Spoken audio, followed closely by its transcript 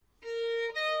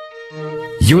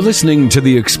You're listening to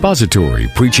the expository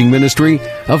preaching ministry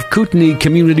of Kootenai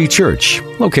Community Church,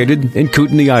 located in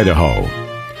Kootenai, Idaho.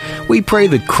 We pray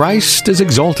that Christ is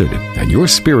exalted and your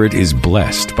spirit is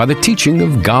blessed by the teaching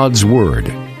of God's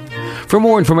Word. For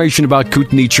more information about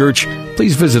Kootenai Church,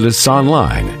 please visit us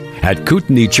online at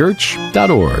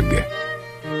kootenaichurch.org.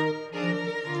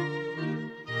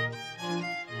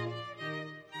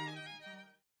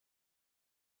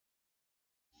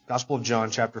 Gospel of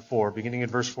John, chapter 4, beginning at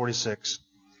verse 46.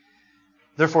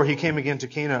 Therefore he came again to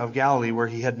Cana of Galilee, where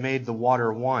he had made the water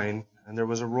wine, and there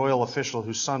was a royal official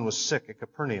whose son was sick at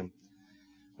Capernaum.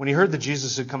 When he heard that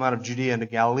Jesus had come out of Judea into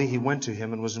Galilee, he went to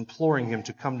him and was imploring him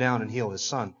to come down and heal his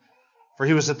son, for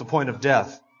he was at the point of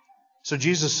death. So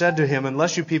Jesus said to him,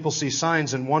 "Unless you people see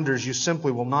signs and wonders, you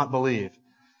simply will not believe."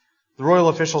 The royal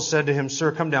official said to him,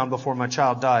 "Sir, come down before my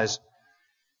child dies."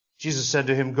 Jesus said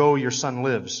to him, "Go, your son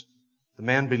lives." The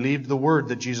man believed the word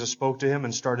that Jesus spoke to him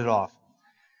and started off.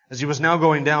 As he was now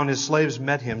going down, his slaves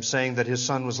met him, saying that his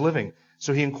son was living.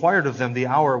 So he inquired of them the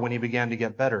hour when he began to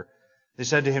get better. They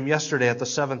said to him, "Yesterday at the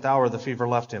 7th hour the fever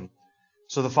left him."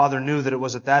 So the father knew that it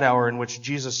was at that hour in which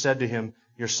Jesus said to him,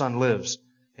 "Your son lives."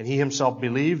 And he himself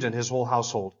believed, and his whole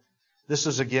household. This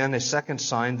is again a second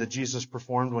sign that Jesus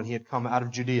performed when he had come out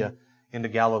of Judea into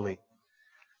Galilee.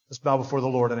 Let's bow before the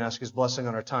Lord and ask His blessing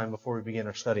on our time before we begin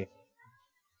our study.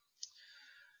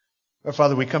 Our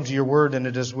Father, we come to your word, and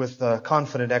it is with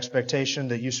confident expectation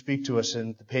that you speak to us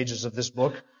in the pages of this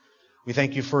book. We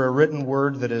thank you for a written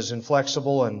word that is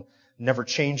inflexible and never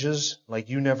changes, like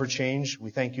you never change. We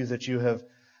thank you that you have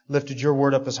lifted your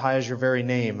word up as high as your very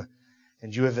name,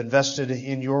 and you have invested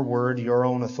in your word your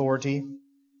own authority.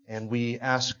 And we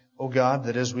ask, O God,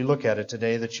 that as we look at it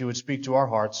today, that you would speak to our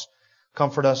hearts,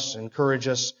 comfort us, encourage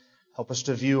us, help us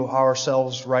to view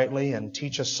ourselves rightly, and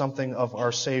teach us something of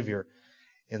our Savior.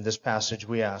 In this passage,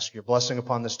 we ask your blessing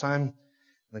upon this time, and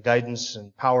the guidance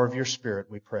and power of your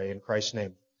Spirit, we pray in Christ's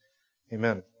name.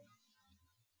 Amen.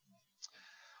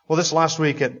 Well, this last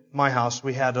week at my house,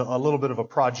 we had a little bit of a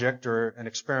project, or an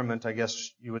experiment, I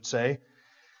guess you would say.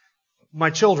 My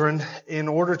children, in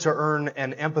order to earn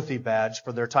an empathy badge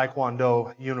for their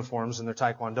Taekwondo uniforms in their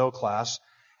Taekwondo class,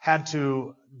 had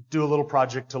to do a little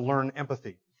project to learn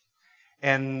empathy.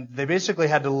 And they basically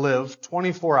had to live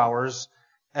 24 hours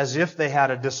as if they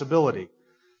had a disability.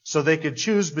 So they could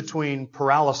choose between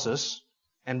paralysis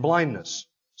and blindness.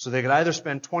 So they could either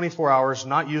spend 24 hours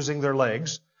not using their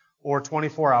legs or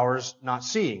 24 hours not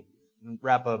seeing, and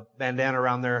wrap a bandana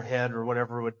around their head or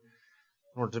whatever in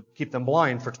order to keep them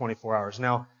blind for 24 hours.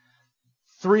 Now,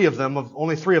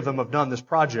 only three of them have done this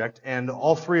project, and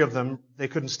all three of them, they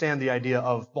couldn't stand the idea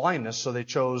of blindness, so they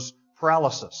chose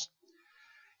paralysis.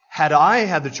 Had I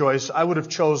had the choice, I would have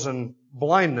chosen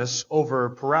blindness over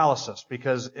paralysis,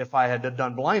 because if I had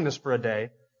done blindness for a day,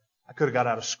 I could have got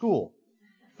out of school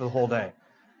for the whole day.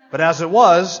 But as it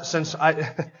was, since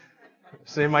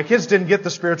my kids didn't get the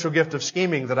spiritual gift of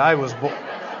scheming that I was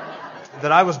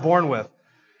born with,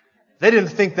 they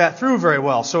didn't think that through very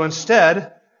well. So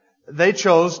instead, they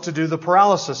chose to do the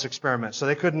paralysis experiment. So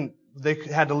they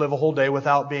had to live a whole day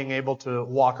without being able to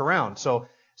walk around. So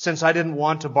since I didn't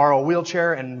want to borrow a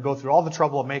wheelchair and go through all the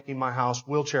trouble of making my house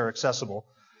wheelchair accessible,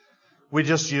 we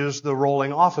just used the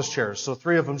rolling office chairs. So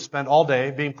three of them spent all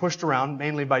day being pushed around,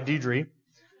 mainly by Deidre,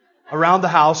 around the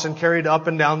house and carried up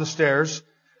and down the stairs,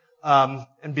 and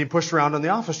being pushed around on the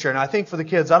office chair. Now, I think for the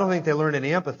kids, I don't think they learned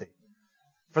any empathy.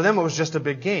 For them, it was just a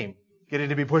big game, getting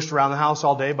to be pushed around the house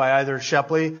all day by either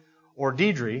Shepley or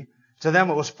Deidre. To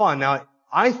them, it was fun. Now,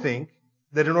 I think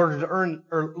that in order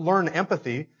to learn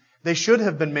empathy, they should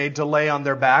have been made to lay on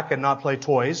their back and not play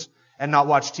toys and not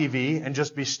watch TV and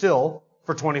just be still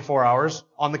for 24 hours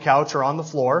on the couch or on the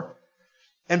floor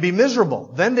and be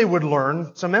miserable. Then they would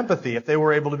learn some empathy if they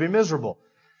were able to be miserable.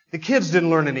 The kids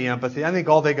didn't learn any empathy. I think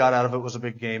all they got out of it was a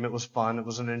big game. It was fun. It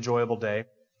was an enjoyable day.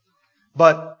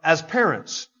 But as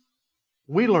parents,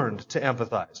 we learned to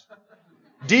empathize.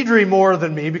 Deidre more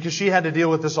than me, because she had to deal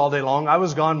with this all day long. I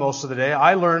was gone most of the day.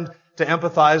 I learned to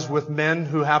empathize with men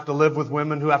who have to live with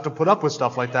women who have to put up with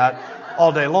stuff like that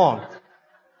all day long.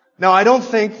 Now, I don't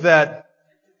think that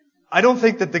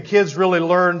the kids really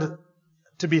learned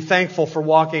to be thankful for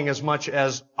walking as much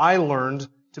as I learned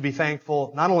to be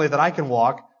thankful not only that I can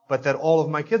walk, but that all of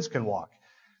my kids can walk.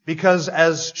 Because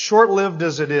as short-lived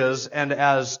as it is, and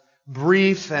as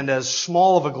brief and as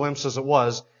small of a glimpse as it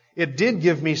was, it did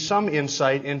give me some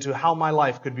insight into how my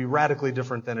life could be radically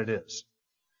different than it is.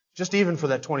 Just even for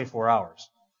that 24 hours.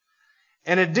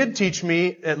 And it did teach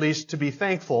me, at least, to be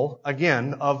thankful,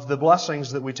 again, of the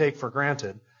blessings that we take for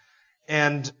granted,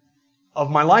 and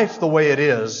of my life the way it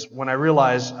is, when I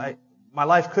realize my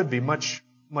life could be much,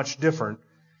 much different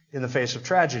in the face of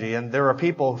tragedy. And there are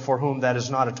people for whom that is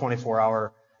not a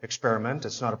 24-hour experiment.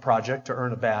 It's not a project to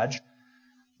earn a badge.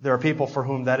 There are people for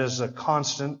whom that is a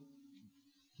constant,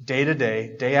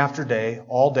 day-to-day, day after day,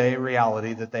 all-day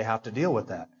reality that they have to deal with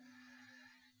that.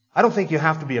 I don't think you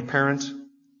have to be a parent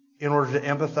in order to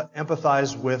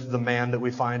empathize with the man that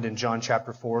we find in John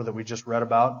chapter 4 that we just read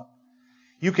about.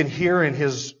 You can hear in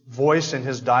his voice, in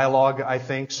his dialogue, I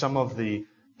think, some of the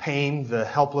pain, the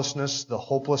helplessness, the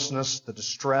hopelessness, the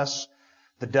distress,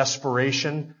 the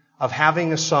desperation of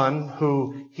having a son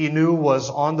who he knew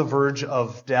was on the verge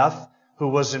of death, who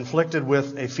was inflicted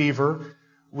with a fever.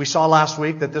 We saw last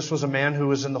week that this was a man who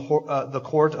was in the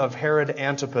court of Herod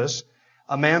Antipas,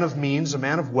 a man of means, a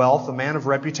man of wealth, a man of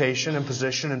reputation and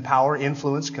position and power,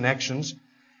 influence, connections.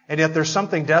 And yet there's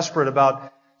something desperate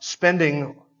about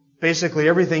spending basically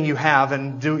everything you have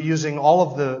and using all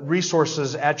of the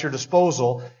resources at your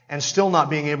disposal and still not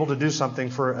being able to do something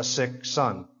for a sick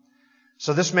son.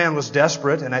 So this man was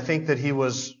desperate, and I think that he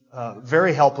was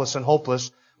very helpless and hopeless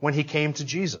when he came to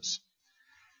Jesus.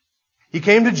 He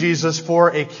came to Jesus for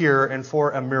a cure and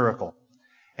for a miracle.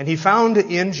 And he found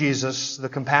in Jesus the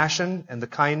compassion and the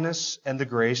kindness and the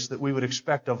grace that we would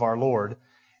expect of our Lord.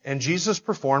 And Jesus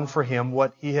performed for him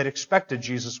what he had expected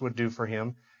Jesus would do for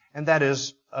him, and that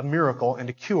is a miracle and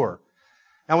a cure.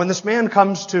 Now, when this man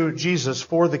comes to Jesus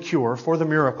for the cure, for the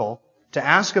miracle, to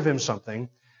ask of him something,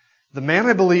 the man,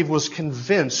 I believe, was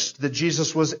convinced that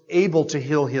Jesus was able to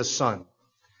heal his son.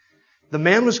 The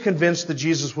man was convinced that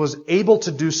Jesus was able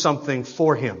to do something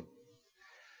for him.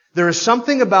 There is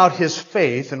something about his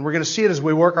faith, and we're going to see it as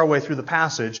we work our way through the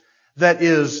passage, that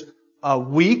is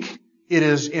weak, it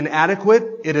is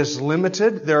inadequate, it is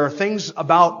limited. There are things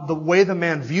about the way the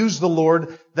man views the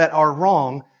Lord that are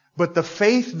wrong, but the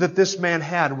faith that this man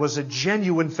had was a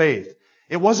genuine faith.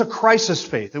 It was a crisis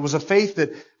faith. It was a faith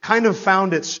that kind of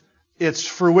found its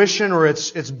fruition or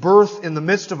its birth in the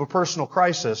midst of a personal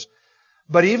crisis.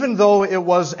 But even though it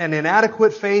was an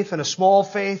inadequate faith and a small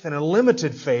faith and a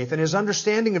limited faith, and his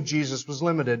understanding of Jesus was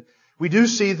limited, we do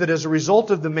see that as a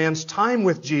result of the man's time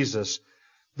with Jesus,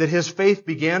 that his faith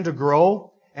began to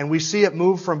grow, and we see it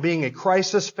move from being a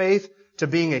crisis faith to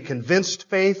being a convinced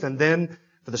faith, and then,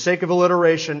 for the sake of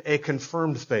alliteration, a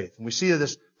confirmed faith. And we see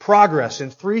this progress in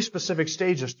 3 specific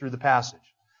stages through the passage.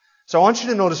 So I want you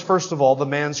to notice, first of all, the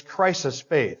man's crisis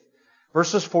faith.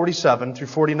 Verses 47 through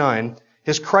 49,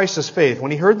 his crisis faith.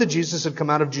 When he heard that Jesus had come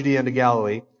out of Judea into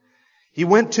Galilee, he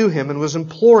went to him and was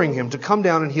imploring him to come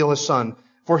down and heal his son,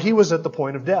 for he was at the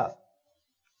point of death.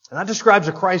 And that describes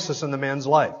a crisis in the man's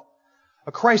life.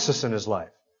 A crisis in his life.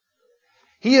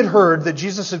 He had heard that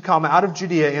Jesus had come out of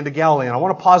Judea into Galilee. And I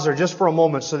want to pause there just for a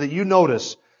moment so that you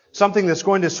notice something that's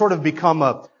going to sort of become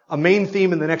a main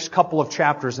theme in the next couple of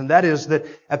chapters. And that is that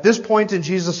at this point in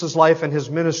Jesus' life and his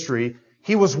ministry,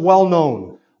 he was well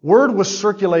known. Word was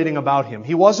circulating about him.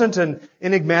 He wasn't an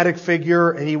enigmatic figure,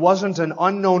 and he wasn't an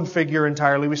unknown figure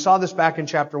entirely. We saw this back in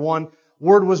chapter 1.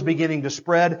 Word was beginning to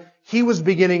spread. He was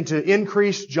beginning to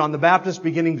increase. John the Baptist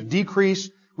beginning to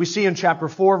decrease. We see in chapter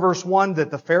 4, verse 1,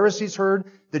 that the Pharisees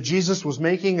heard that Jesus was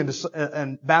making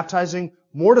and baptizing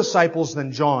more disciples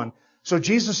than John. So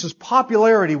Jesus'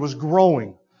 popularity was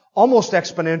growing, almost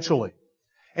exponentially.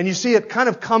 And you see it kind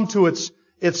of come to its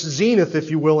zenith, if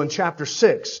you will, in chapter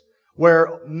 6,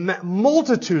 where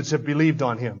multitudes have believed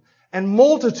on him, and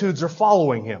multitudes are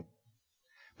following him.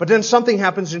 But then something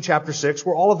happens in chapter 6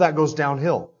 where all of that goes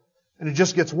downhill, and it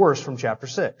just gets worse from chapter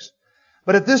 6.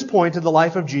 But at this point in the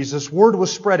life of Jesus, word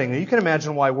was spreading. Now you can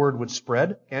imagine why word would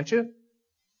spread, can't you?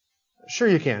 Sure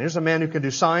you can. Here's a man who can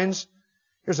do signs.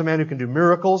 Here's a man who can do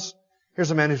miracles. Here's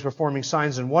a man who's performing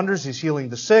signs and wonders. He's healing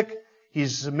the sick.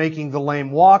 He's making the lame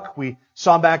walk. We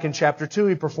saw back in chapter 2,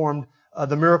 he performed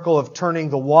the miracle of turning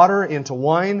the water into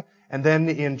wine. And then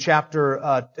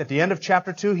at the end of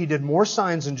chapter 2, he did more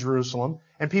signs in Jerusalem,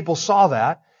 and people saw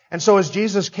that. And so as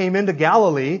Jesus came into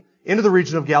Galilee, into the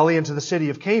region of Galilee, into the city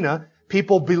of Cana,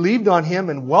 people believed on him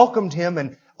and welcomed him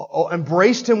and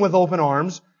embraced him with open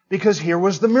arms because here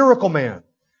was the miracle man.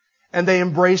 And they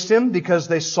embraced him because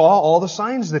they saw all the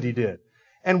signs that he did.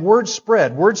 And word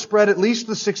spread. Word spread at least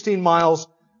the 16 miles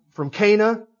from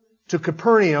Cana to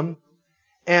Capernaum.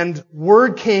 And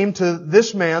word came to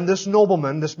this man, this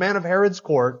nobleman, this man of Herod's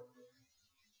court.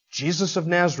 Jesus of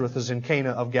Nazareth is in Cana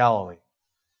of Galilee.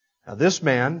 Now this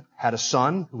man had a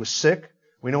son who was sick.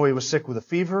 We know he was sick with a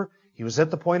fever. He was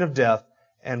at the point of death.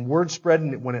 And word spread,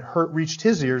 and when it reached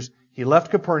his ears, he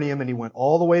left Capernaum and he went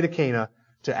all the way to Cana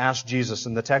to ask Jesus.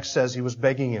 And the text says he was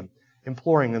begging him,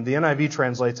 imploring him. The NIV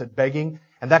translates it begging.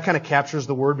 And that kind of captures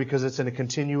the word because it's in a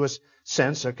continuous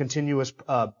sense, a continuous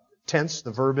tense,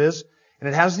 the verb is. And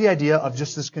it has the idea of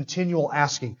just this continual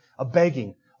asking, a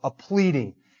begging, a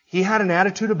pleading. He had an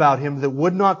attitude about him that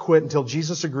would not quit until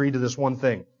Jesus agreed to this one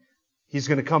thing. He's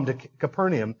going to come to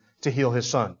Capernaum to heal his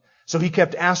son. So he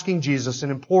kept asking Jesus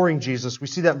and imploring Jesus. We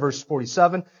see that in verse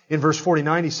 47. In verse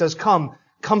 49, he says, Come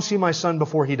see my son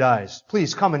before he dies.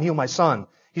 Please come and heal my son.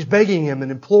 He's begging him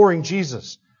and imploring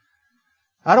Jesus.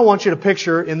 I don't want you to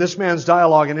picture in this man's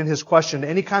dialogue and in his question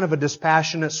any kind of a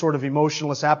dispassionate, sort of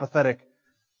emotionless, apathetic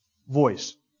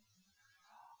voice.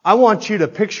 I want you to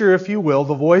picture, if you will,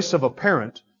 the voice of a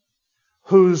parent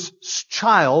whose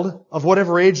child, of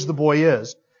whatever age the boy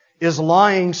is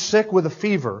lying sick with a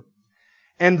fever,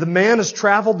 and the man has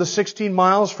traveled the 16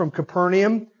 miles from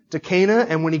Capernaum to Cana,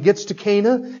 and when he gets to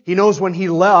Cana, he knows when he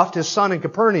left his son in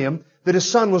Capernaum that his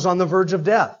son was on the verge of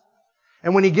death.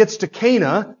 And when he gets to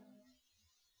Cana,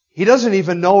 he doesn't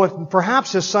even know if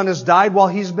perhaps his son has died while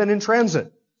he's been in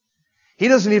transit. He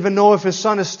doesn't even know if his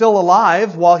son is still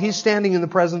alive while he's standing in the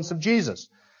presence of Jesus.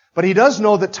 But he does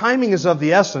know that timing is of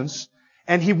the essence,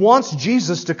 and he wants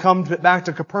Jesus to come back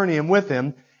to Capernaum with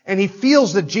him, and he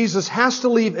feels that Jesus has to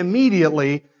leave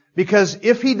immediately because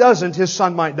if he doesn't, his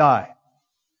son might die.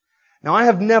 Now, I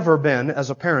have never been, as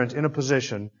a parent, in a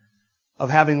position of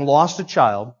having lost a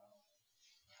child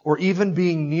or even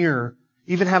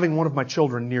having one of my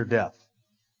children near death.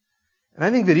 And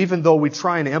I think that even though we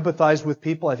try and empathize with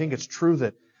people, I think it's true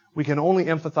that we can only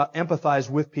empathize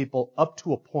with people up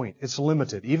to a point. It's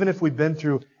limited. Even if we've been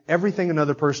through everything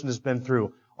another person has been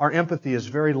through, our empathy is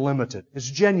very limited. It's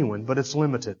genuine, but it's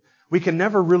limited. We can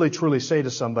never really truly say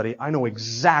to somebody, I know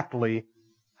exactly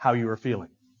how you are feeling.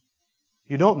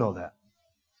 You don't know that.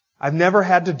 I've never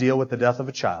had to deal with the death of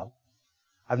a child.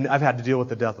 I've had to deal with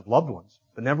the death of loved ones,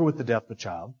 but never with the death of a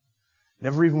child.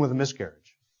 Never even with a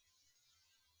miscarriage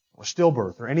or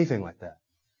stillbirth or anything like that.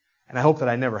 And I hope that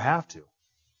I never have to.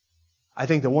 I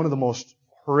think that one of the most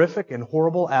horrific and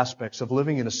horrible aspects of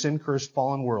living in a sin-cursed,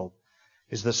 fallen world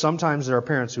is that sometimes there are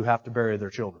parents who have to bury their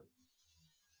children.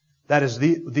 That is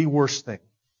the worst thing.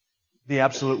 The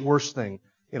absolute worst thing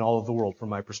in all of the world from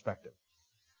my perspective.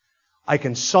 I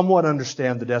can somewhat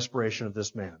understand the desperation of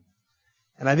this man.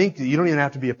 And I think that you don't even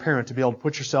have to be a parent to be able to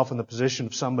put yourself in the position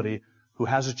of somebody who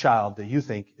has a child that you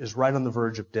think is right on the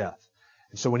verge of death.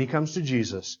 And so when he comes to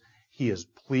Jesus, he is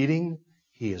pleading,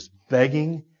 he is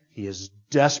begging, he is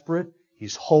desperate,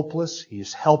 he's hopeless,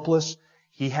 he's helpless.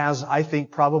 He has, I think,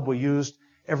 probably used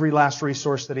every last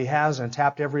resource that he has and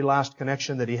tapped every last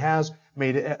connection that he has,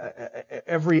 made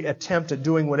every attempt at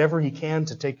doing whatever he can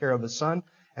to take care of his son,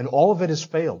 and all of it has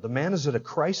failed. The man is at a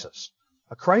crisis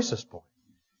point.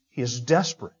 He is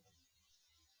desperate.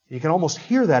 You can almost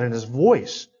hear that in his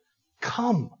voice.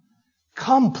 Come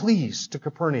please to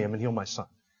Capernaum and heal my son.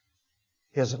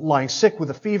 He is lying sick with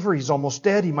a fever. He's almost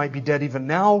dead. He might be dead even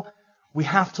now. We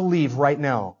have to leave right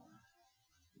now.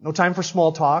 No time for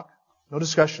small talk. No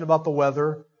discussion about the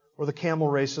weather or the camel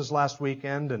races last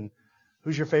weekend and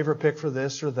who's your favorite pick for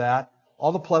this or that.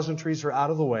 All the pleasantries are out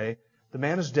of the way. The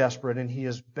man is desperate and he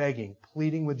is begging,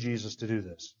 pleading with Jesus to do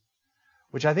this.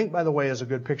 Which I think, by the way, is a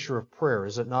good picture of prayer,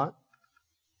 is it not?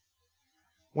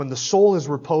 When the soul is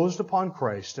reposed upon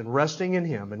Christ and resting in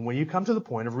Him, and when you come to the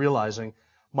point of realizing,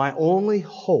 my only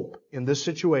hope in this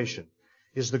situation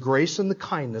is the grace and the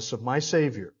kindness of my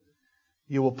Savior,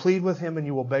 you will plead with Him and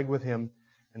you will beg with Him,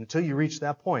 and until you reach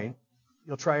that point,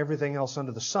 you'll try everything else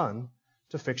under the sun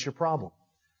to fix your problem.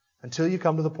 Until you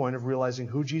come to the point of realizing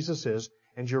who Jesus is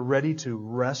and you're ready to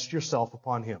rest yourself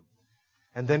upon Him.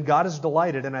 And then God is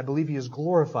delighted, and I believe He is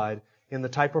glorified in the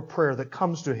type of prayer that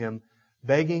comes to Him,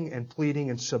 begging and pleading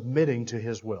and submitting to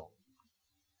His will.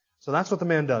 So that's what the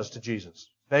man does to Jesus.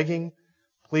 Begging,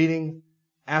 pleading,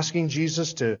 asking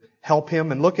Jesus to help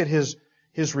him. And look at his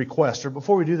request. Or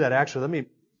before we do that, actually, let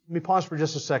me pause for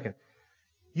just a second.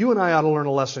 You and I ought to learn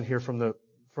a lesson here from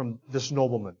this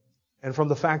nobleman and from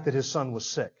the fact that his son was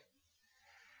sick.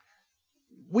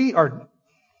 We are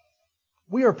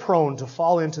prone to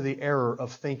fall into the error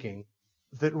of thinking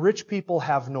that rich people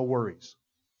have no worries.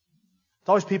 It's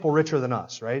always people richer than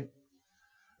us, right?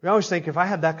 We always think if I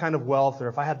had that kind of wealth or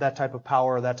if I had that type of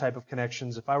power or that type of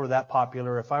connections, if I were that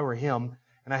popular, if I were him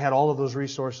and I had all of those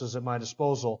resources at my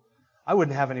disposal, I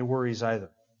wouldn't have any worries either.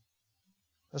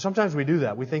 Now, sometimes we do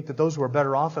that. We think that those who are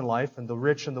better off in life and the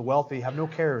rich and the wealthy have no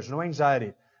cares, no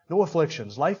anxiety, no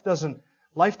afflictions. Life doesn't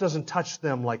touch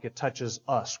them like it touches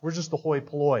us. We're just the hoi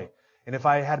polloi. And if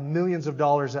I had millions of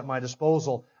dollars at my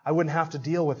disposal, I wouldn't have to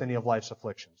deal with any of life's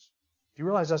afflictions. Do you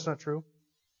realize that's not true?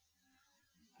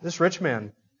 This rich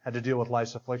man had to deal with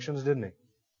life's afflictions, didn't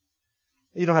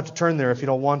he? You don't have to turn there if you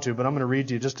don't want to, but I'm going to read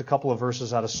to you just a couple of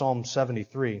verses out of Psalm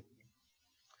 73.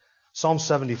 Psalm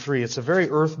 73. It's a very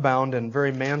earthbound and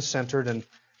very man-centered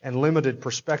and limited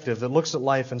perspective that looks at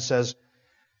life and says,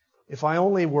 if I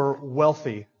only were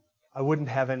wealthy, I wouldn't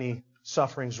have any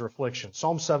sufferings or affliction.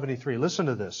 Psalm 73. Listen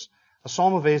to this. A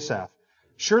psalm of Asaph.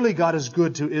 Surely God is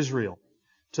good to Israel,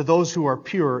 to those who are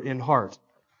pure in heart.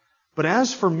 But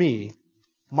as for me,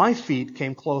 my feet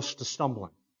came close to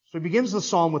stumbling. So he begins the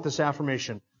psalm with this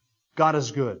affirmation. God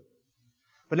is good.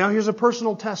 But now here's a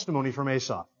personal testimony from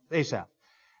Asaph.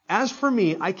 As for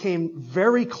me, I came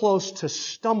very close to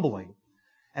stumbling.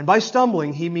 And by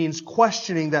stumbling, he means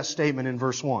questioning that statement in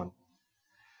verse 1.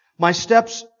 My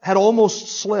steps had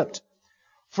almost slipped,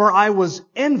 for I was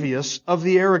envious of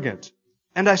the arrogant,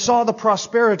 and I saw the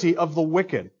prosperity of the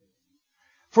wicked.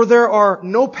 For there are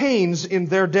no pains in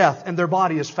their death, and their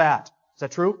body is fat. Is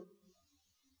that true?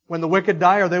 When the wicked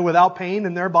die, are they without pain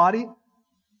in their body?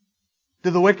 Do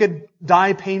the wicked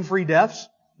die pain-free deaths?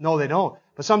 No, they don't.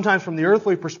 But sometimes from the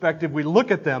earthly perspective, we look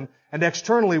at them, and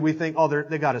externally we think, oh,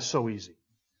 they got it so easy.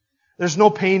 There's no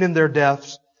pain in their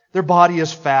deaths. Their body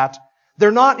is fat.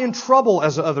 They're not in trouble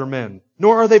as other men,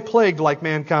 nor are they plagued like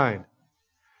mankind.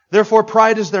 Therefore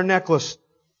pride is their necklace.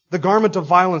 The garment of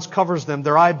violence covers them.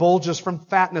 Their eye bulges from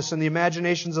fatness, and the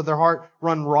imaginations of their heart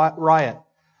run riot.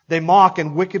 They mock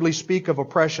and wickedly speak of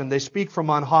oppression. They speak from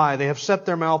on high. They have set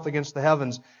their mouth against the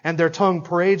heavens, and their tongue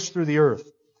parades through the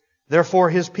earth. Therefore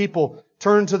His people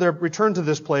return to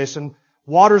this place, and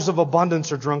waters of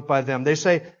abundance are drunk by them. They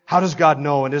say, how does God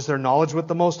know? And is there knowledge with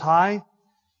the Most High?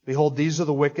 Behold, these are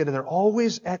the wicked, and they're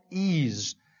always at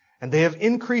ease, and they have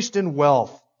increased in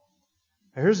wealth.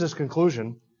 Now here's this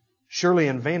conclusion. Surely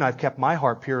in vain I've kept my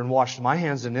heart pure and washed my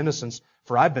hands in innocence,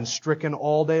 for I've been stricken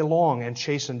all day long and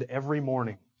chastened every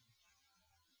morning.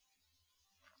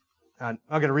 I'm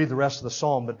not going to read the rest of the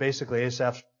psalm, but basically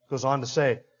Asaph goes on to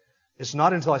say, it's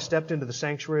not until I stepped into the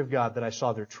sanctuary of God that I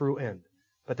saw their true end.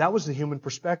 But that was the human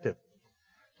perspective.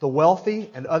 The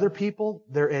wealthy and other people,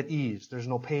 they're at ease. There's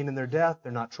no pain in their death.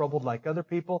 They're not troubled like other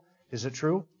people. Is it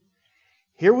true?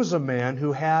 Here was a man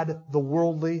who had the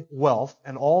worldly wealth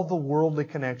and all the worldly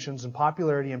connections and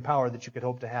popularity and power that you could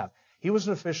hope to have. He was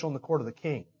an official in the court of the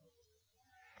king.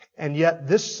 And yet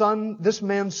this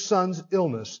man's son's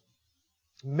illness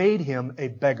made him a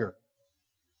beggar.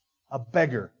 A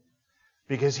beggar.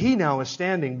 Because he now is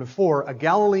standing before a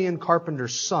Galilean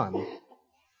carpenter's son,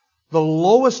 the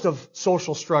lowest of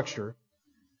social structure,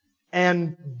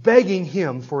 and begging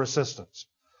him for assistance.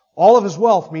 All of his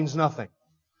wealth means nothing.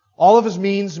 All of his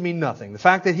means mean nothing. The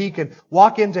fact that he can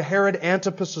walk into Herod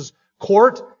Antipas's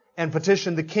court and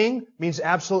petition the king means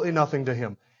absolutely nothing to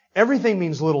him. Everything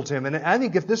means little to him. And I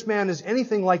think if this man is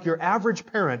anything like your average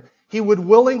parent, he would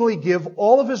willingly give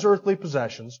all of his earthly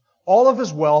possessions, all of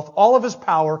his wealth, all of his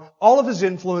power, all of his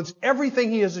influence,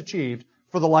 everything he has achieved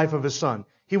for the life of his son.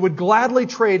 He would gladly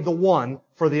trade the one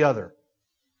for the other.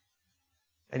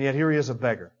 And yet here he is a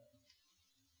beggar.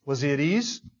 Was he at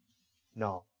ease?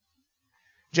 No.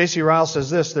 J.C. Ryle says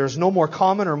this, there is no more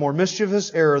common or more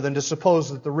mischievous error than to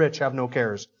suppose that the rich have no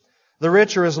cares. The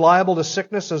rich are as liable to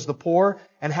sickness as the poor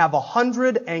and have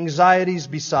 100 anxieties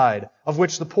beside, of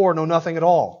which the poor know nothing at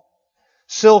all.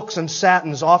 Silks and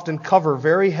satins often cover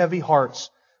very heavy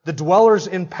hearts. The dwellers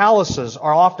in palaces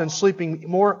are often sleeping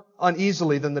more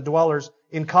uneasily than the dwellers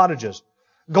in cottages.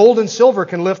 Gold and silver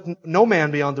can lift no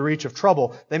man beyond the reach of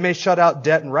trouble. They may shut out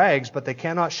debt and rags, but they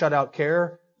cannot shut out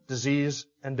care, disease,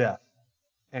 and death.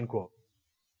 End quote.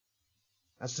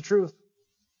 That's the truth.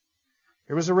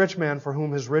 Here was a rich man for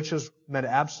whom his riches meant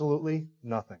absolutely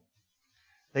nothing.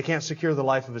 They can't secure the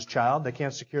life of his child. They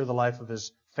can't secure the life of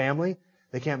his family.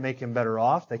 They can't make him better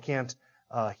off. They can't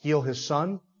heal his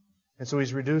son. And so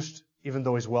he's reduced, even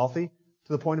though he's wealthy,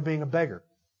 to the point of being a beggar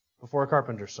before a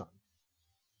carpenter's son.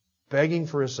 Begging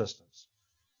for assistance.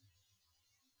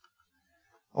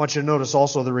 I want you to notice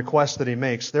also the request that he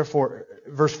makes. Therefore,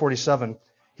 verse 47,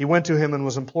 he went to him and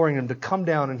was imploring him to come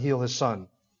down and heal his son.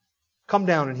 Come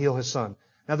down and heal his son.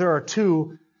 Now there are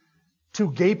two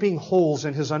gaping holes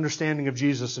in his understanding of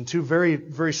Jesus and two very,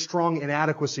 very strong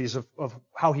inadequacies of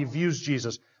how he views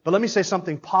Jesus. But let me say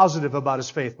something positive about his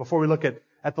faith before we look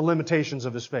at the limitations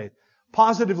of his faith.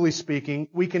 Positively speaking,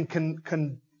 we can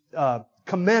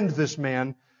commend this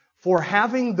man for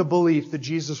having the belief that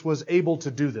Jesus was able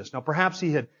to do this. Now perhaps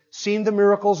he had seen the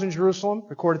miracles in Jerusalem,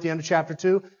 recorded at the end of chapter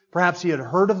 2. Perhaps he had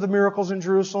heard of the miracles in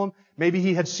Jerusalem. Maybe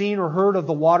he had seen or heard of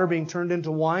the water being turned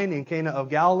into wine in Cana of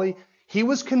Galilee. He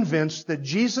was convinced that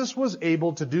Jesus was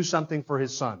able to do something for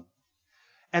his son.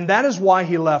 And that is why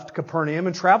he left Capernaum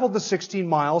and traveled the 16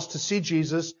 miles to see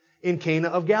Jesus in Cana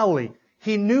of Galilee.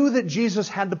 He knew that Jesus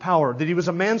had the power, that He was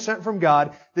a man sent from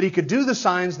God, that He could do the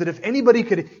signs, that if anybody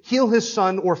could heal his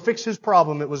son or fix his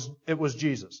problem, it was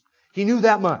Jesus. He knew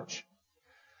that much.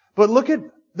 But look at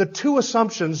the two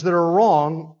assumptions that are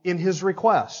wrong in his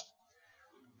request.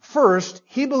 First,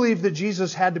 he believed that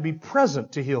Jesus had to be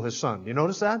present to heal his son. You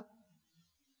notice that?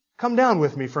 Come down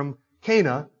with me from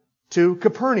Cana to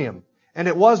Capernaum. And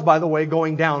it was, by the way,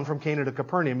 going down from Cana to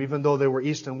Capernaum, even though they were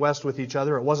east and west with each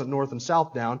other. It wasn't north and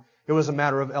south down. It was a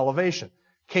matter of elevation.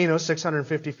 Cana,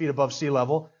 650 feet above sea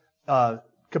level.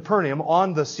 Capernaum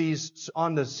on the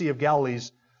Sea of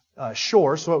Galilee's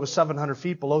shore, so it was 700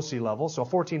 feet below sea level, so a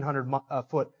 1,400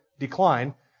 foot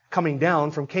decline coming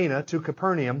down from Cana to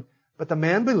Capernaum. But the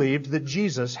man believed that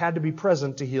Jesus had to be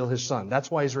present to heal his son. That's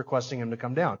why he's requesting him to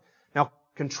come down. Now,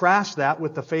 contrast that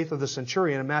with the faith of the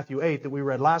centurion in Matthew 8 that we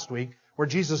read last week, where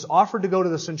Jesus offered to go to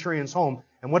the centurion's home,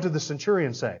 and what did the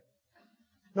centurion say?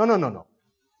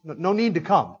 No need to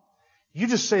come. You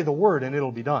just say the word and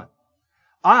it'll be done.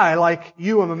 I, like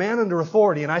you, am a man under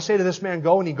authority, and I say to this man,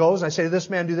 go, and he goes. I say to this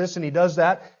man, do this, and he does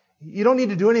that. You don't need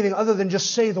to do anything other than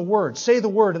just say the word. Say the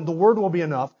word, and the word will be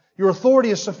enough. Your authority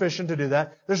is sufficient to do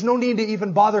that. There's no need to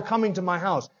even bother coming to my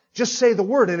house. Just say the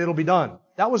word, and it'll be done.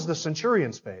 That was the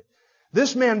centurion's faith.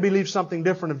 This man believed something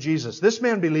different of Jesus. This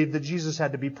man believed that Jesus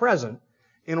had to be present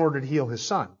in order to heal his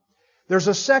son. There's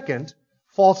a second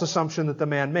false assumption that the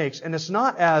man makes, and it's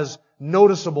not as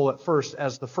noticeable at first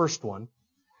as the first one.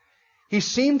 He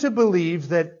seemed to believe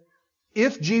that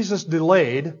if Jesus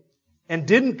delayed and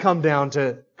didn't come down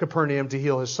to Capernaum to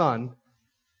heal his son,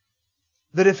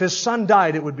 that if his son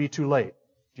died, it would be too late.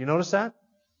 Do you notice that?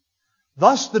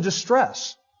 Thus the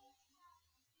distress.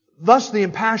 Thus the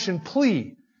impassioned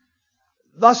plea.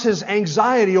 Thus his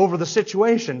anxiety over the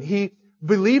situation. He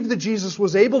believed that Jesus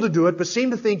was able to do it, but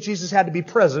seemed to think Jesus had to be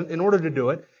present in order to do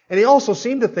it. And he also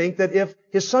seemed to think that if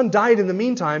his son died in the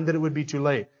meantime, that it would be too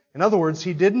late. In other words,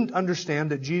 he didn't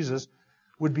understand that Jesus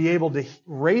would be able to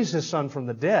raise his son from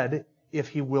the dead if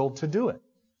he willed to do it.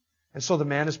 And so the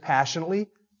man is passionately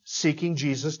seeking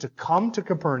Jesus to come to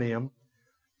Capernaum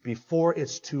before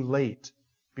it's too late.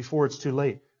 Before it's too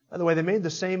late. By the way, they made the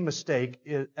same mistake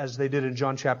as they did in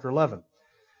John chapter 11.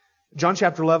 John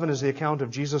chapter 11 is the account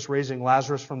of Jesus raising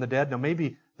Lazarus from the dead. Now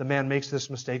maybe the man makes this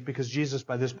mistake because Jesus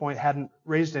by this point hadn't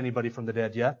raised anybody from the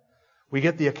dead yet. We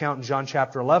get the account in John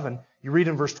chapter 11. You read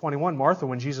in verse 21, Martha,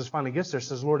 when Jesus finally gets there,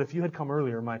 says, Lord, if you had come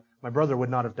earlier, my brother would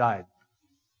not have died.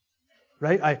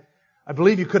 Right? I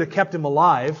believe you could have kept him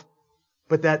alive,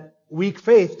 but that weak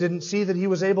faith didn't see that he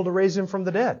was able to raise him from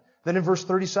the dead. Then in verse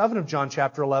 37 of John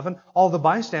chapter 11, all the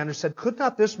bystanders said, could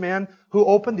not this man who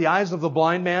opened the eyes of the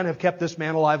blind man have kept this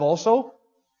man alive also?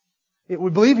 We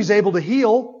believe he's able to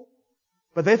heal,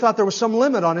 but they thought there was some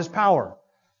limit on his power.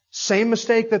 Same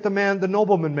mistake that the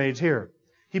nobleman made here.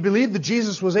 He believed that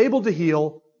Jesus was able to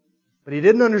heal, but he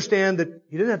didn't understand that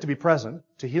he didn't have to be present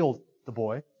to heal the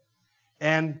boy.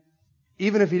 And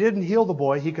even if he didn't heal the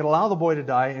boy, he could allow the boy to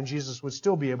die and Jesus would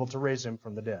still be able to raise him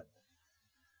from the dead.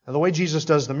 Now, the way Jesus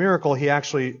does the miracle, he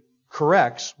actually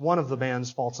corrects one of the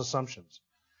man's false assumptions.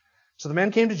 So the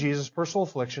man came to Jesus, personal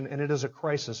affliction, and it is a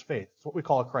crisis faith. It's what we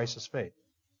call a crisis faith.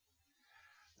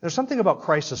 There's something about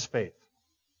crisis faith.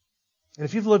 And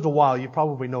if you've lived a while, you've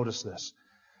probably noticed this.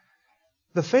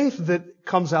 The faith that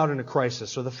comes out in a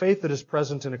crisis, or the faith that is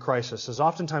present in a crisis, is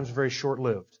oftentimes very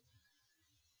short-lived.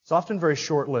 It's often very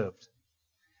short-lived.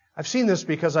 I've seen this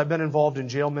because I've been involved in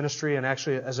jail ministry, and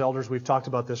actually as elders we've talked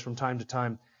about this from time to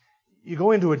time. You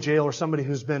go into a jail or somebody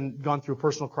who's gone through a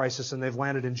personal crisis and they've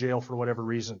landed in jail for whatever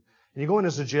reason. And you go in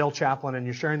as a jail chaplain and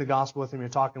you're sharing the gospel with them, you're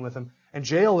talking with them. And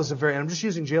jail is and I'm just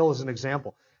using jail as an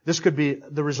example. This could be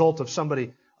the result of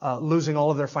somebody losing all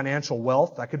of their financial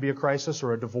wealth. That could be a crisis,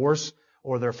 or a divorce,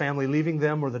 or their family leaving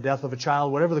them, or the death of a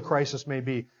child, whatever the crisis may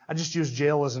be. I just use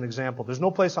jail as an example. There's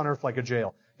no place on earth like a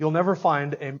jail. You'll never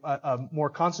find a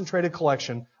more concentrated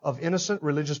collection of innocent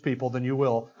religious people than you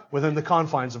will within the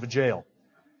confines of a jail.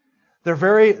 They're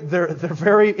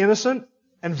very innocent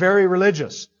and very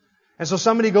religious. And so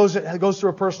somebody goes through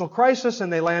a personal crisis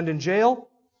and they land in jail,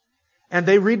 and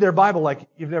they read their Bible like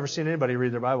you've never seen anybody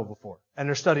read their Bible before. And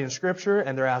they're studying Scripture,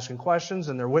 and they're asking questions,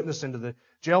 and they're witnessing to the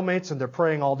jailmates, and they're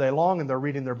praying all day long, and they're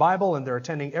reading their Bible, and they're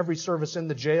attending every service in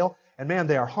the jail. And man,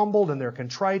 they are humbled, and they're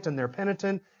contrite, and they're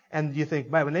penitent. And you think,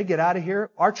 man, when they get out of here,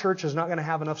 our church is not going to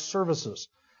have enough services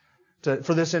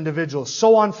for this individual.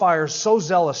 So on fire, so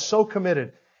zealous, so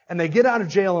committed. And they get out of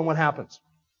jail, and what happens?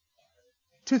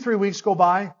 2-3 weeks go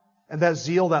by, and that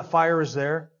zeal, that fire is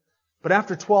there. But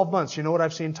after 12 months, you know what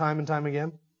I've seen time and time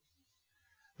again?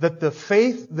 That the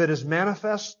faith that is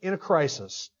manifest in a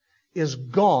crisis is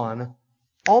gone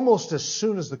almost as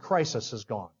soon as the crisis is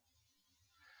gone.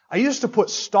 I used to put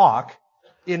stock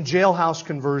in jailhouse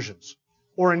conversions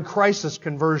or in crisis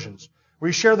conversions, where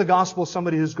you share the gospel with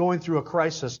somebody who's going through a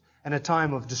crisis and a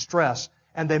time of distress,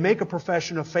 and they make a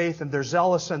profession of faith, and they're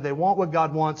zealous, and they want what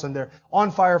God wants, and they're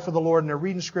on fire for the Lord, and they're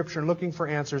reading Scripture and looking for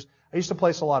answers. I used to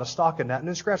place a lot of stock in that, and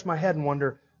then scratch my head and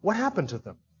wonder, what happened to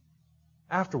them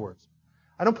afterwards?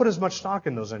 I don't put as much stock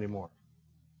in those anymore.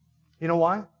 You know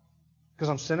why? Because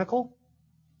I'm cynical?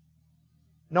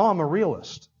 No, I'm a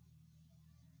realist.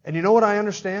 And you know what I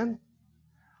understand?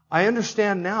 I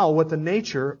understand now what the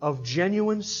nature of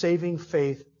genuine saving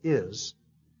faith is,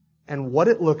 and what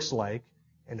it looks like,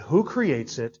 and who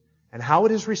creates it, and how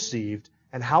it is received,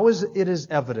 and how it is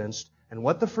evidenced, and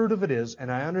what the fruit of it is, and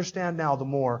I understand now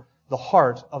the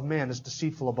heart of man is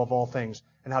deceitful above all things,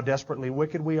 and how desperately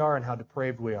wicked we are, and how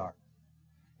depraved we are.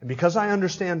 And because I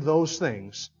understand those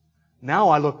things, now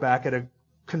I look back at a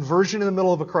conversion in the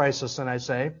middle of a crisis, and I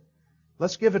say,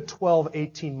 let's give it 12,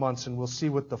 18 months, and we'll see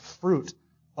what the fruit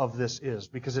of this is,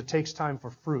 because it takes time for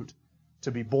fruit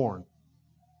to be born.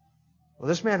 Well,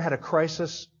 this man had a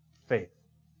crisis faith.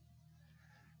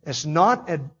 It's not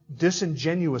a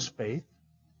disingenuous faith.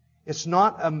 It's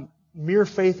not a mere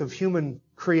faith of human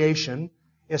creation.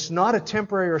 It's not a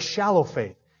temporary or shallow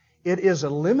faith. It is a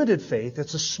limited faith.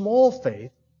 It's a small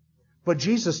faith. But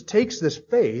Jesus takes this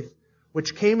faith,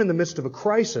 which came in the midst of a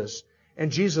crisis,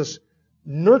 and Jesus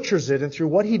nurtures it, and through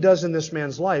what He does in this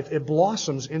man's life, it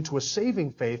blossoms into a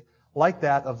saving faith like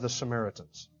that of the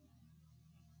Samaritans.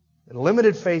 A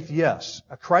limited faith, yes.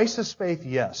 A crisis faith,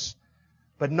 yes.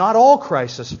 But not all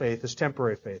crisis faith is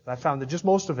temporary faith. I found that just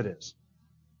most of it is.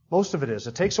 Most of it is.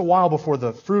 It takes a while before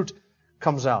the fruit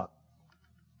comes out.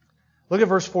 Look at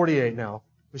verse 48 now.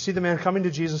 We see the man coming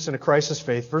to Jesus in a crisis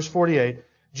faith. Verse 48,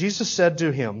 Jesus said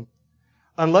to him,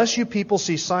 "Unless you people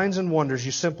see signs and wonders,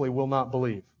 you simply will not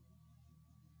believe."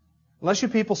 Unless you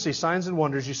people see signs and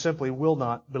wonders, you simply will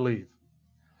not believe.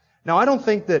 Now, I don't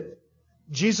think that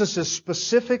Jesus is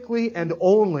specifically and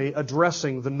only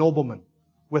addressing the nobleman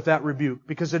with that rebuke,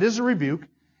 because it is a rebuke,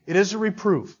 it is a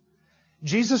reproof.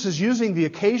 Jesus is using the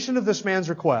occasion of this man's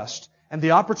request and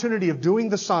the opportunity of doing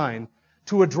the sign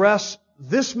to address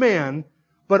this man,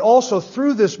 but also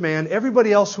through this man,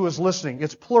 everybody else who is listening.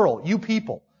 It's plural, you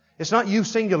people. It's not you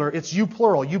singular, it's you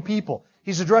plural, you people.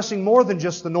 He's addressing more than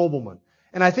just the nobleman.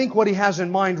 And I think what he has in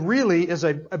mind really is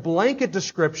a blanket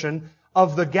description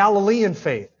of the Galilean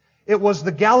faith. It was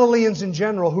the Galileans in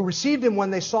general who received Him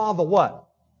when they saw the what?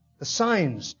 The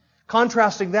signs.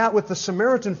 Contrasting that with the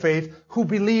Samaritan faith who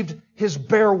believed His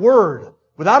bare word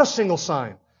without a single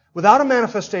sign, without a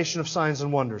manifestation of signs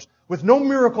and wonders, with no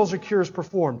miracles or cures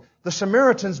performed. The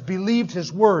Samaritans believed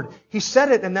His word. He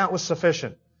said it, and that was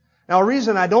sufficient. Now, a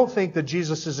reason I don't think that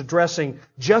Jesus is addressing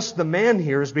just the man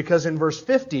here is because in verse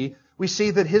 50, we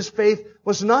see that his faith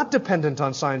was not dependent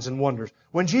on signs and wonders.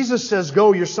 When Jesus says,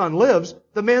 "Go, your son lives,"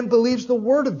 the man believes the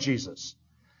word of Jesus.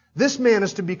 This man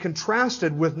is to be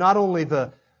contrasted with not only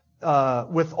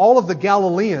with all of the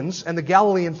Galileans and the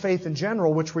Galilean faith in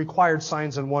general, which required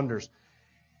signs and wonders.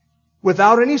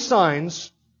 Without any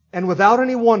signs and without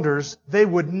any wonders, they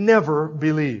would never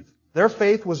believe. Their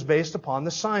faith was based upon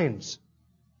the signs.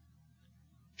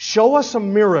 Show us a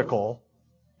miracle,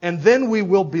 and then we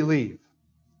will believe.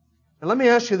 And let me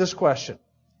ask you this question.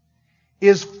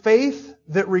 Is faith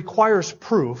that requires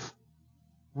proof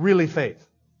really faith?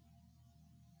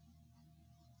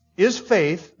 Is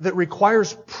faith that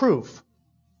requires proof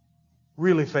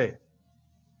really faith?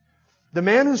 The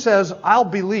man who says, "I'll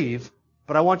believe,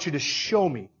 but I want you to show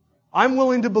me. I'm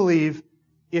willing to believe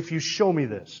if you show me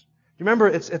this." You remember,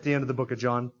 it's at the end of the book of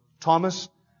John. Thomas,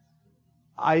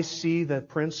 "I see the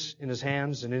prints in his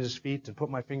hands and in his feet, and put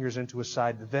my fingers into his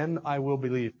side. Then I will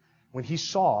believe." When he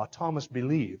saw, Thomas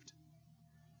believed.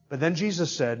 But then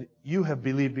Jesus said, "You have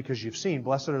believed because you've seen.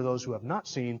 Blessed are those who have not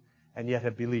seen and yet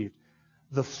have believed."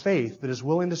 The faith that is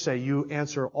willing to say, "You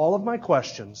answer all of my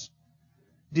questions,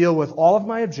 deal with all of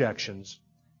my objections,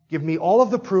 give me all of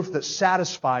the proof that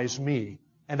satisfies me,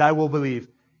 and I will believe."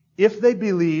 If they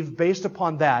believe based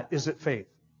upon that, is it faith?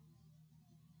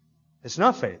 It's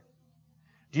not faith.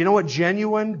 Do you know what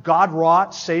genuine,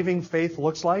 God-wrought, saving faith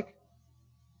looks like?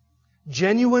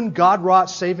 Genuine, God-wrought,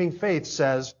 saving faith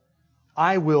says,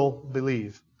 "I will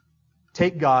believe."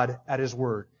 Take God at His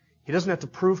word. He doesn't have to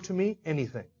prove to me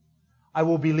anything. I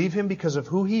will believe Him because of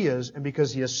who He is and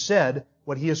because He has said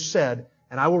what He has said,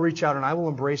 and I will reach out and I will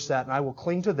embrace that and I will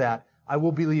cling to that. I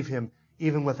will believe Him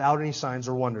even without any signs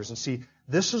or wonders. And see,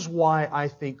 this is why I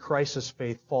think crisis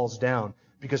faith falls down.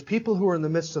 Because people who are in the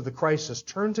midst of the crisis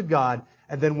turn to God,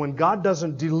 and then when God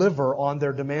doesn't deliver on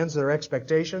their demands, their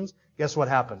expectations, guess what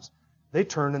happens? They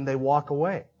turn and they walk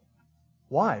away.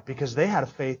 Why? Because they had a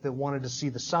faith that wanted to see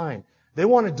the sign. They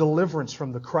wanted deliverance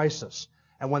from the crisis.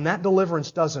 And when that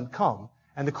deliverance doesn't come,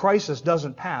 and the crisis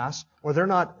doesn't pass, or they're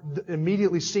not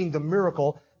immediately seeing the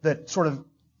miracle that sort of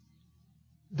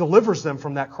delivers them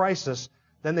from that crisis,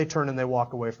 then they turn and they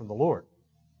walk away from the Lord.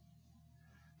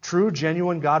 True,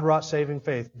 genuine, God-wrought saving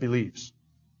faith believes.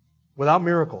 Without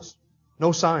miracles.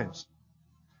 No signs.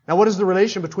 Now, what is the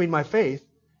relation between my faith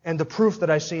and the proof that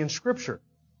I see in Scripture?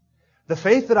 The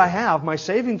faith that I have, my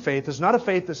saving faith, is not a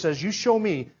faith that says, you show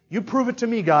me, you prove it to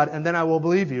me, God, and then I will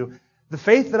believe you. The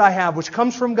faith that I have, which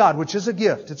comes from God, which is a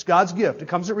gift, it's God's gift, it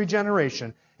comes at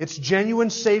regeneration, it's genuine,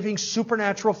 saving,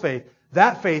 supernatural faith.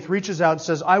 That faith reaches out and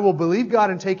says, I will believe God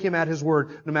and take Him at His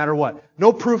word no matter what.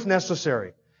 No proof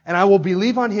necessary. And I will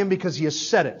believe on Him because He has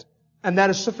said it. And that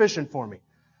is sufficient for me.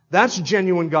 That's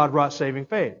genuine God-wrought saving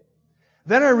faith.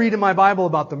 Then I read in my Bible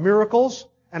about the miracles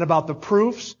and about the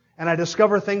proofs, and I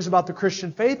discover things about the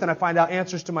Christian faith, and I find out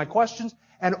answers to my questions,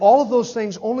 and all of those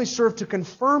things only serve to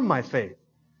confirm my faith.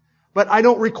 But I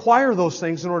don't require those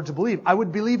things in order to believe. I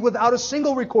would believe without a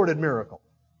single recorded miracle.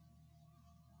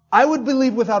 I would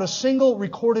believe without a single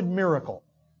recorded miracle.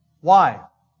 Why?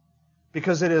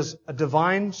 Because it is a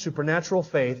divine, supernatural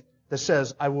faith that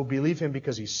says, I will believe Him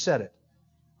because He said it.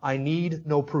 I need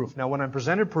no proof. Now, when I'm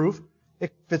presented proof,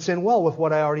 it fits in well with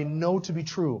what I already know to be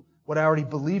true, what I already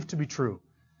believe to be true.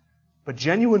 But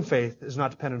genuine faith is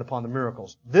not dependent upon the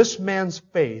miracles. This man's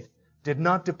faith did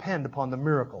not depend upon the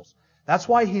miracles. That's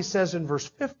why he says in verse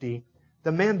 50,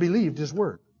 the man believed His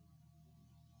word.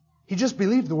 He just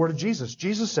believed the word of Jesus.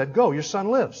 Jesus said, go, your son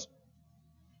lives.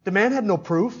 The man had no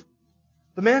proof.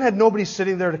 The man had nobody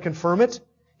sitting there to confirm it.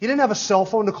 He didn't have a cell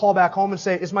phone to call back home and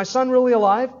say, is my son really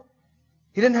alive?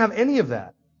 He didn't have any of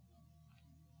that.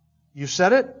 You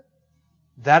said it,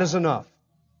 that is enough.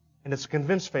 And it's a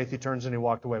convinced faith he turns and he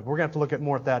walked away. But we're going to have to look at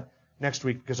more at that next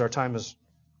week because our time is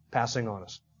passing on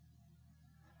us.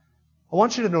 I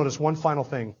want you to notice one final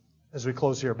thing as we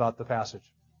close here about the passage.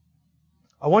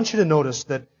 I want you to notice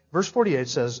that verse 48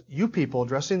 says, you people,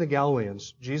 addressing the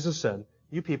Galileans, Jesus said,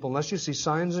 you people, unless you see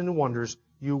signs and wonders,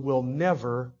 you will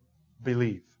never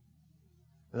believe.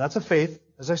 Now, that's a faith,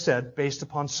 as I said, based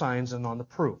upon signs and on the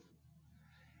proof.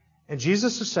 And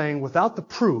Jesus is saying, without the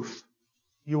proof,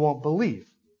 you won't believe.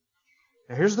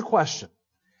 Now here's the question.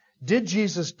 Did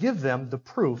Jesus give them the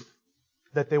proof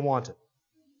that they wanted?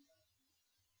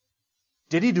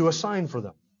 Did He do a sign for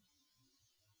them?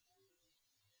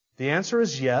 The answer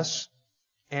is yes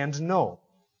and no.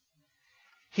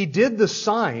 He did the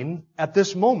sign at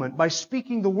this moment by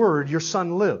speaking the word, your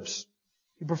son lives.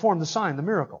 He performed the sign, the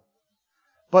miracle.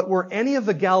 But were any of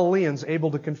the Galileans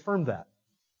able to confirm that?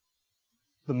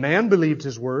 The man believed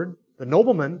his word. The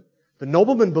nobleman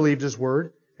believed his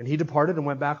word, and he departed and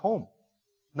went back home,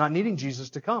 not needing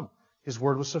Jesus to come. His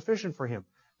word was sufficient for him.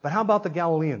 But how about the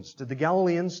Galileans? Did the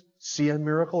Galileans see a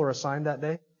miracle or a sign that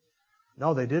day?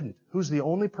 No, they didn't. Who's the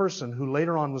only person who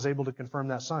later on was able to confirm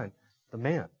that sign? The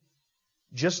man.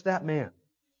 Just that man.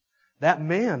 That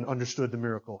man understood the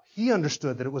miracle. He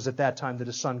understood that it was at that time that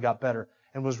his son got better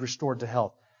and was restored to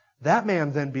health. That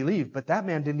man then believed, but that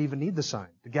man didn't even need the sign.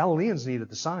 The Galileans needed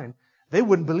the sign. They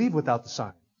wouldn't believe without the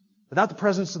sign. Without the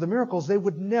presence of the miracles, they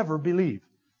would never believe.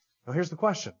 Now here's the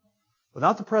question.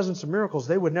 Without the presence of miracles,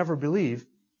 they would never believe.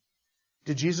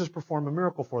 Did Jesus perform a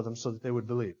miracle for them so that they would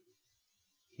believe?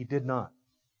 He did not.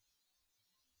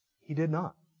 He did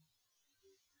not.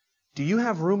 Do you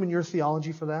have room in your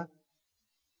theology for that?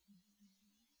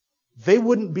 They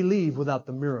wouldn't believe without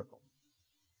the miracle.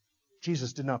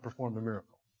 Jesus did not perform the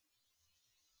miracle.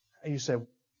 And you say,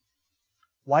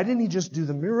 why didn't He just do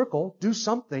the miracle, do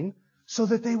something, so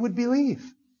that they would believe?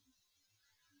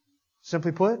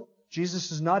 Simply put,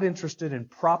 Jesus is not interested in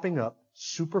propping up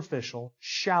superficial,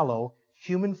 shallow,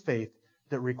 human faith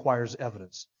that requires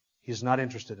evidence. He is not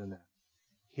interested in that.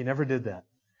 He never did that.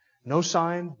 No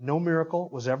sign, no miracle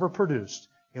was ever produced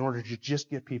in order to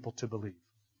just get people to believe.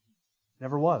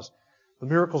 Never was. The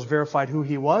miracles verified who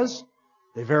He was.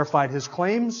 They verified His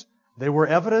claims. They were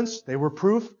evidence. They were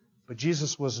proof. But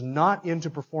Jesus was not into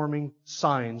performing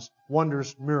signs,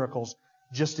 wonders, miracles,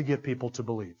 just to get people to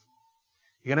believe.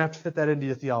 You're going to have to fit that into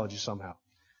your theology somehow.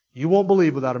 You won't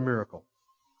believe without a miracle.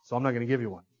 So I'm not going to give you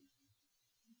one.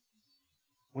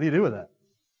 What do you do with that?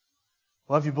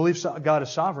 Well, if you believe God is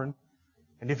sovereign,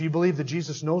 and if you believe that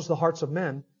Jesus knows the hearts of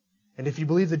men, and if you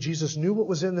believe that Jesus knew what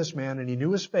was in this man and He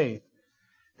knew his faith,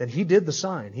 then He did the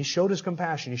sign. He showed His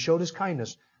compassion. He showed His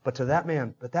kindness. But that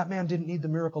man didn't need the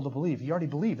miracle to believe. He already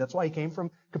believed. That's why He came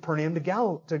from Capernaum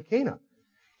to Cana.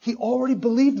 He already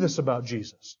believed this about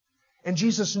Jesus. And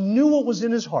Jesus knew what was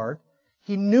in His heart.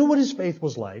 He knew what His faith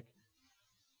was like.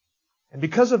 And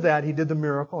because of that, he did the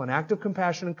miracle, an act of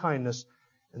compassion and kindness.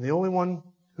 And the only one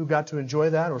who got to enjoy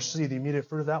that or see the immediate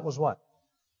fruit of that was what?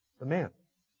 The man.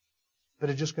 That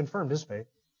had just confirmed his faith.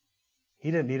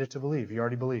 He didn't need it to believe. He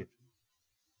already believed.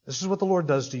 This is what the Lord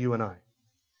does to you and I.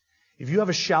 If you have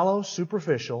a shallow,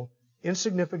 superficial,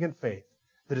 insignificant faith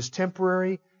that is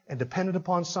temporary and dependent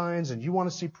upon signs, and you want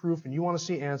to see proof and you want to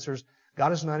see answers,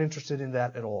 God is not interested in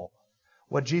that at all.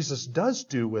 What Jesus does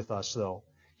do with us, though,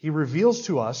 He reveals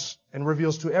to us and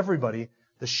reveals to everybody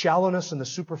the shallowness and the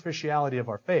superficiality of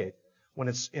our faith when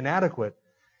it's inadequate.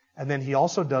 And then He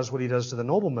also does what He does to the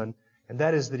nobleman, and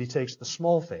that is that He takes the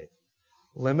small faith,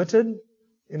 limited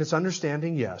in its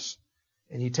understanding, yes,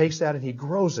 and He takes that and He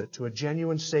grows it to a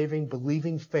genuine, saving,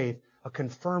 believing faith, a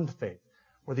confirmed faith,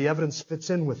 where the evidence fits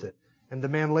in with it. And the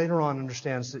man later on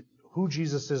understands that who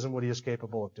Jesus is and what He is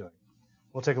capable of doing.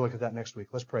 We'll take a look at that next week.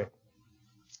 Let's pray.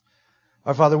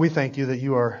 Our Father, we thank You that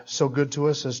You are so good to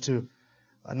us as to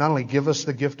not only give us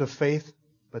the gift of faith,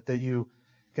 but that You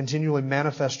continually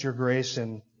manifest Your grace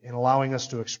in allowing us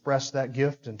to express that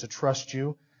gift and to trust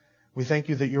You. We thank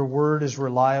You that Your Word is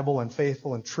reliable and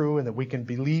faithful and true, and that we can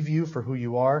believe You for who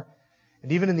You are.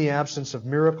 And even in the absence of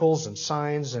miracles and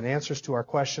signs and answers to our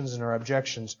questions and our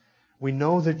objections, we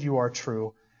know that You are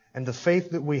true, and the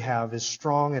faith that we have is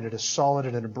strong and it is solid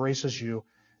and it embraces You.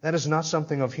 That is not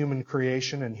something of human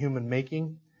creation and human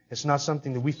making. It's not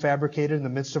something that we fabricated in the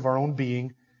midst of our own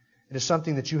being. It is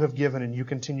something that You have given and You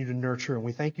continue to nurture, and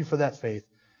we thank You for that faith.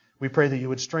 We pray that You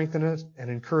would strengthen it and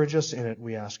encourage us in it,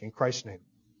 we ask. In Christ's name,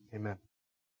 amen.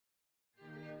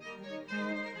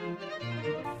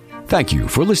 Thank you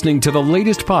for listening to the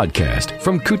latest podcast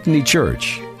from Kootenai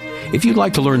Church. If you'd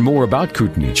like to learn more about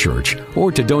Kootenai Church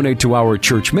or to donate to our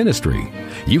church ministry,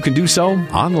 you can do so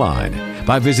online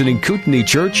by visiting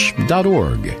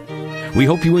kootenaichurch.org. We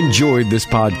hope you enjoyed this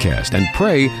podcast and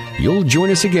pray you'll join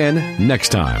us again next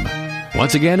time.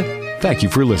 Once again, thank you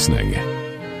for listening.